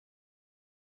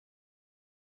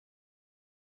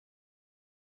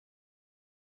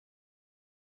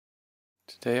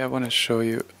Today I want to show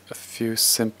you a few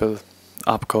simple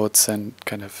opcodes and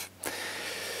kind of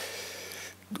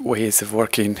ways of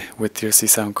working with your C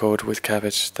sound code with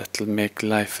Cabbage that'll make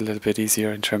life a little bit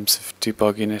easier in terms of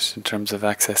debugging it, in terms of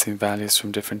accessing values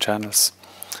from different channels,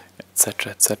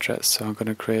 etc, etc. So I'm going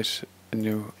to create a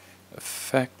new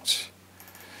effect,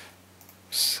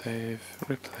 save,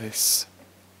 replace.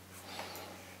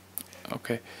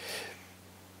 Okay,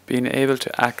 being able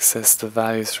to access the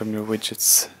values from your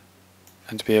widgets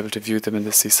and to be able to view them in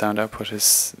the C sound output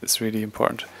is really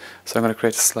important. So I'm going to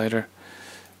create a slider,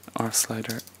 or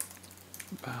slider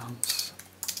bounds.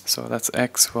 So that's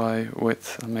X, Y,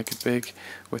 width, I'll make it big,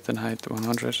 width and height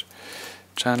 100.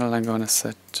 Channel I'm going to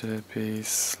set to be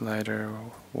slider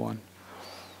 1.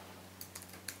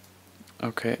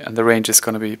 Okay, and the range is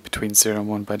going to be between 0 and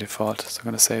 1 by default, so I'm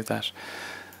going to save that.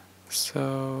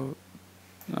 So,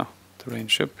 no, the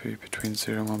range should be between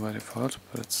 0 and 1 by default,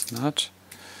 but it's not.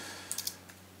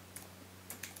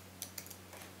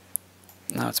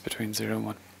 Now it's between 0 and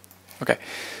 1. Okay,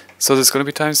 so there's going to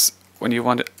be times when you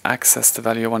want to access the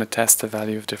value, you want to test the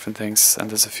value of different things, and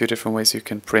there's a few different ways you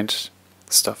can print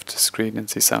stuff to screen in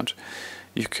C sound.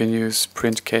 You can use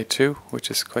print K2, which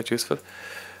is quite useful.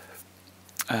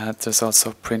 There's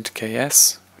also print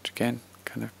KS, which again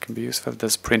kind of can be useful.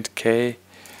 There's print K.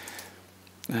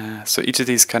 So each of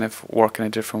these kind of work in a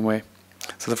different way.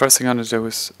 So the first thing I'm going to do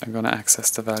is I'm going to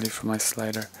access the value from my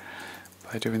slider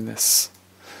by doing this.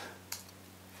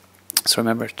 So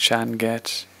remember, chan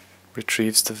get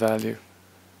retrieves the value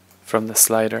from the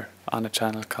slider on a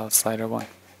channel called slider 1.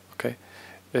 Okay,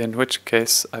 in which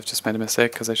case I've just made a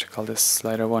mistake because I should call this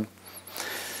slider 1.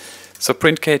 So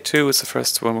print K2 is the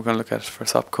first one we're going to look at,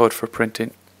 first opcode for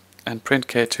printing, and print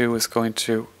K2 is going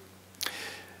to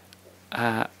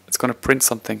it's going to print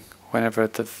something whenever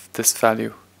this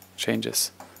value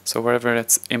changes. So wherever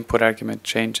its input argument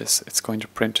changes, it's going to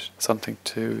print something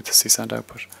to the C sound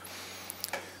output.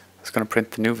 It's going to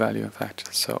print the new value, in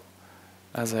fact. So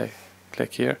as I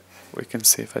click here, we can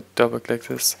see if I double click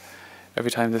this, every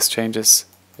time this changes,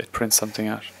 it prints something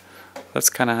out.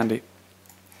 That's kind of handy.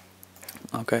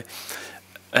 Okay,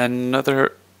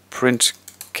 another print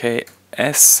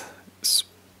KS is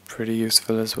pretty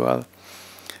useful as well.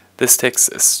 This takes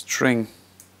a string,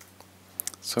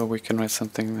 so we can write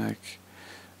something like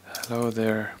hello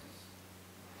there,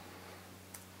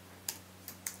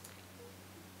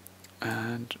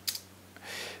 and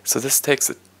so this takes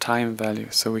a time value,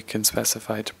 so we can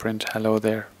specify to print hello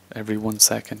there every 1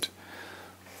 second.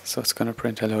 So it's going to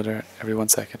print hello there every 1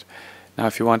 second. Now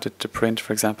if you wanted to print,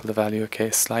 for example, the value of K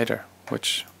slider,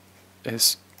 which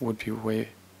would be way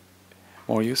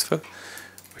more useful,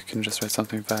 we can just write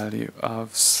something value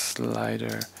of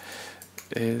slider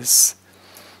is,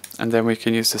 and then we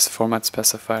can use this format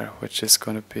specifier, which is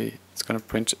going to be, it's going to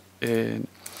print in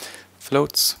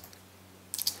floats.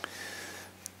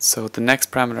 So the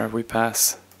next parameter we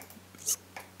pass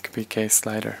could be K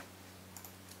slider.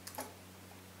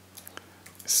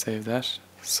 Save that.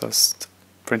 So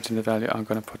printing the value, I'm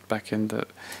going to put back in the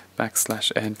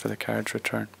 \n for the carriage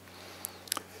return.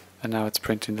 And now it's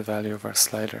printing the value of our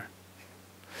slider.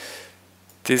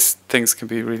 These things can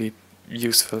be really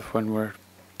useful when we're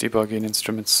debugging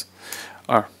instruments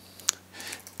or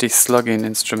deslugging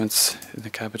instruments in the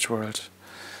Cabbage world.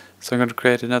 So I'm going to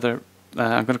create another,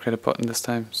 I'm going to create a button this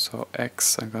time. So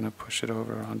X, I'm going to push it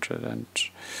over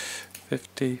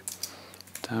 150,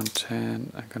 down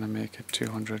 10, I'm going to make it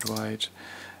 200 wide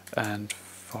and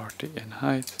 40 in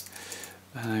height,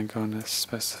 and I'm going to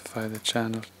specify the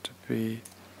channel to be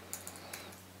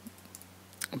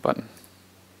button,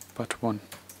 but1,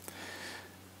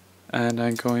 and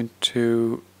I'm going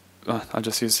to, I'll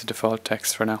just use the default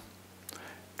text for now,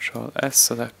 Control S,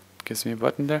 so that gives me a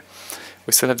button there.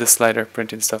 We still have this slider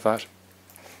printing stuff out.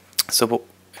 So what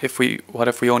if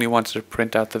we only wanted to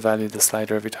print out the value of the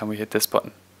slider every time we hit this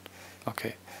button?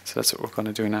 Okay, so that's what we're going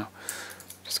to do now.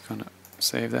 Just going to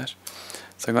save that.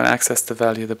 So I'm going to access the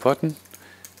value of the button,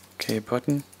 K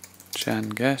button, chan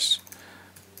get,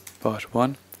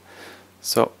 but1.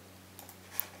 So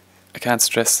I can't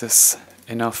stress this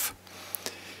enough.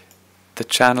 The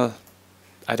channel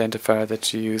identifier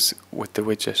that you use with the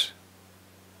widget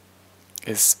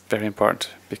is very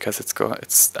important, because it's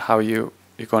how you're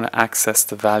going to access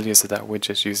the values of that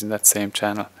widget using that same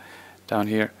channel down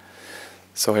here.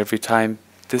 So every time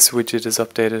this widget is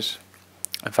updated,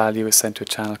 a value is sent to a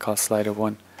channel called slider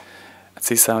 1. And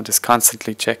C sound is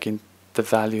constantly checking the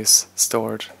values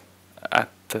stored at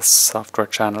the software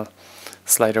channel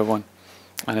slider 1,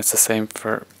 and it's the same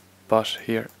for but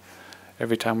here.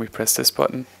 Every time we press this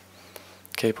button,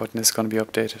 K button is going to be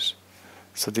updated.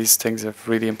 So these things are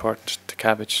really important to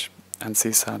Cabbage and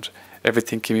C sound.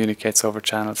 Everything communicates over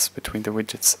channels between the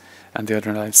widgets and the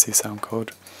underlying C sound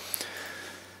code.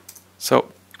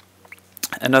 So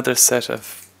another set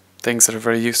of things that are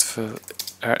very useful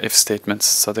are if statements,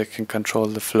 so they can control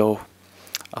the flow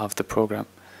of the program.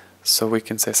 So we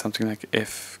can say something like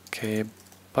if k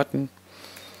button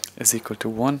is equal to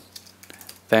 1,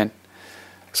 then.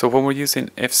 So when we're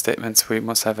using if statements, we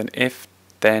must have an if,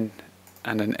 then,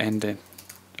 and an end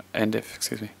if,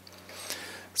 excuse me.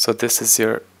 So this is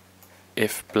your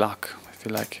if block, if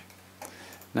you like.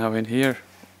 Now in here,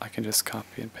 I can just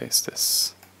copy and paste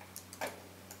this.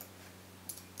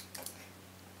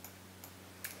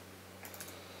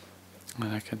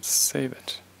 And I can save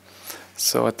it.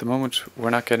 So at the moment,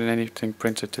 we're not getting anything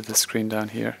printed to the screen down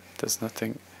here. There's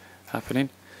nothing happening.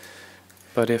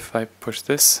 But if I push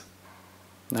this,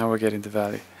 now we're getting the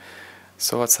value.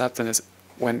 So what's happening is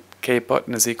when k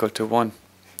button is equal to 1,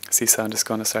 C sound is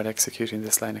going to start executing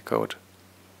this line of code.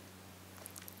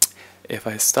 If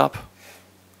I stop,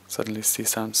 suddenly C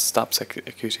sound stops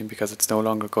executing because it's no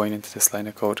longer going into this line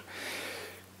of code.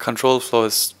 Control flow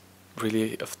is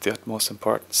really of the utmost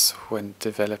importance when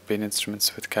developing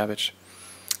instruments with Cabbage,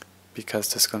 because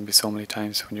there's going to be so many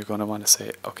times when you're going to want to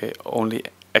say, okay, only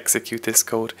execute this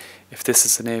code if this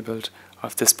is enabled, or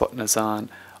if this button is on,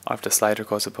 or if the slider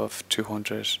goes above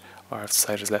 200, or if the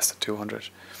slider is less than 200.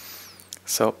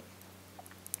 So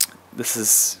this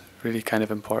is really kind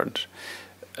of important.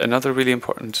 Another really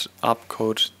important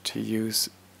opcode to use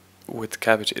with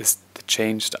Cabbage is the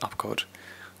changed opcode,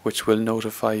 which will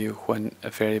notify you when a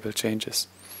variable changes.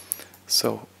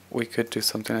 So we could do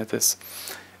something like this.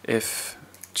 If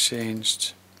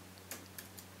changed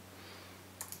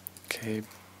k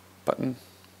button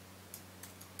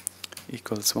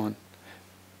equals 1,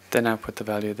 then output the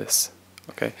value of this.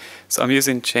 Okay, so I'm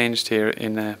using changed here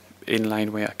in a inline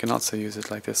way. I can also use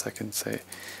it like this. I can say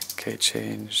k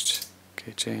changed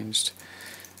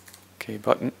k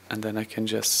button, and then I can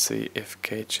just see if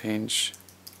k change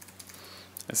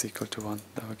is equal to 1.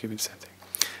 That will give me the same thing,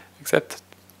 except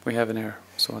we have an error.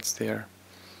 So what's the error?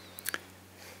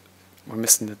 We're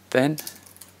missing the then.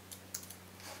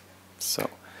 So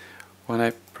when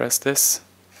I press this,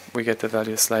 we get the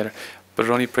value slider, but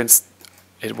it only prints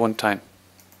it one time,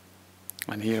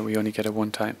 and here we only get it one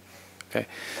time. Okay,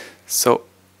 so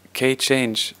k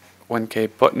change, when k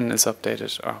button is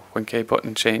updated, or when k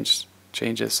button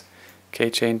changes, k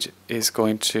change is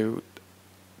going to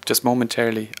just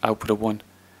momentarily output a 1,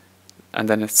 and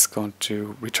then it's going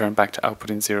to return back to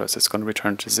outputting 0, so it's going to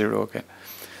return to 0 again.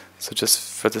 So just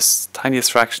for this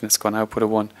tiniest fraction, it's going to output a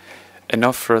 1,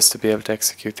 enough for us to be able to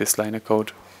execute this line of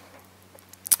code.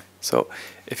 So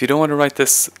if you don't want to write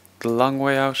this the long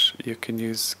way out, you can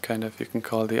use you can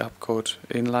call the opcode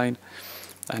inline,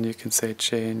 and you can say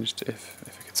changed, if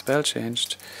you can spell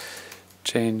changed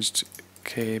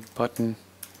k button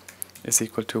is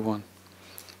equal to 1.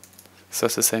 So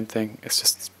it's the same thing, it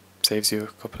just saves you a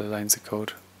couple of lines of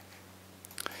code.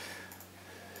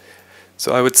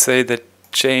 So I would say that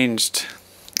changed,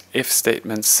 if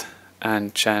statements,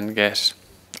 and chan get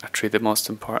are 3 of the most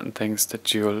important things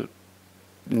that you'll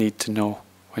need to know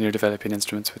when you're developing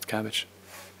instruments with Cabbage.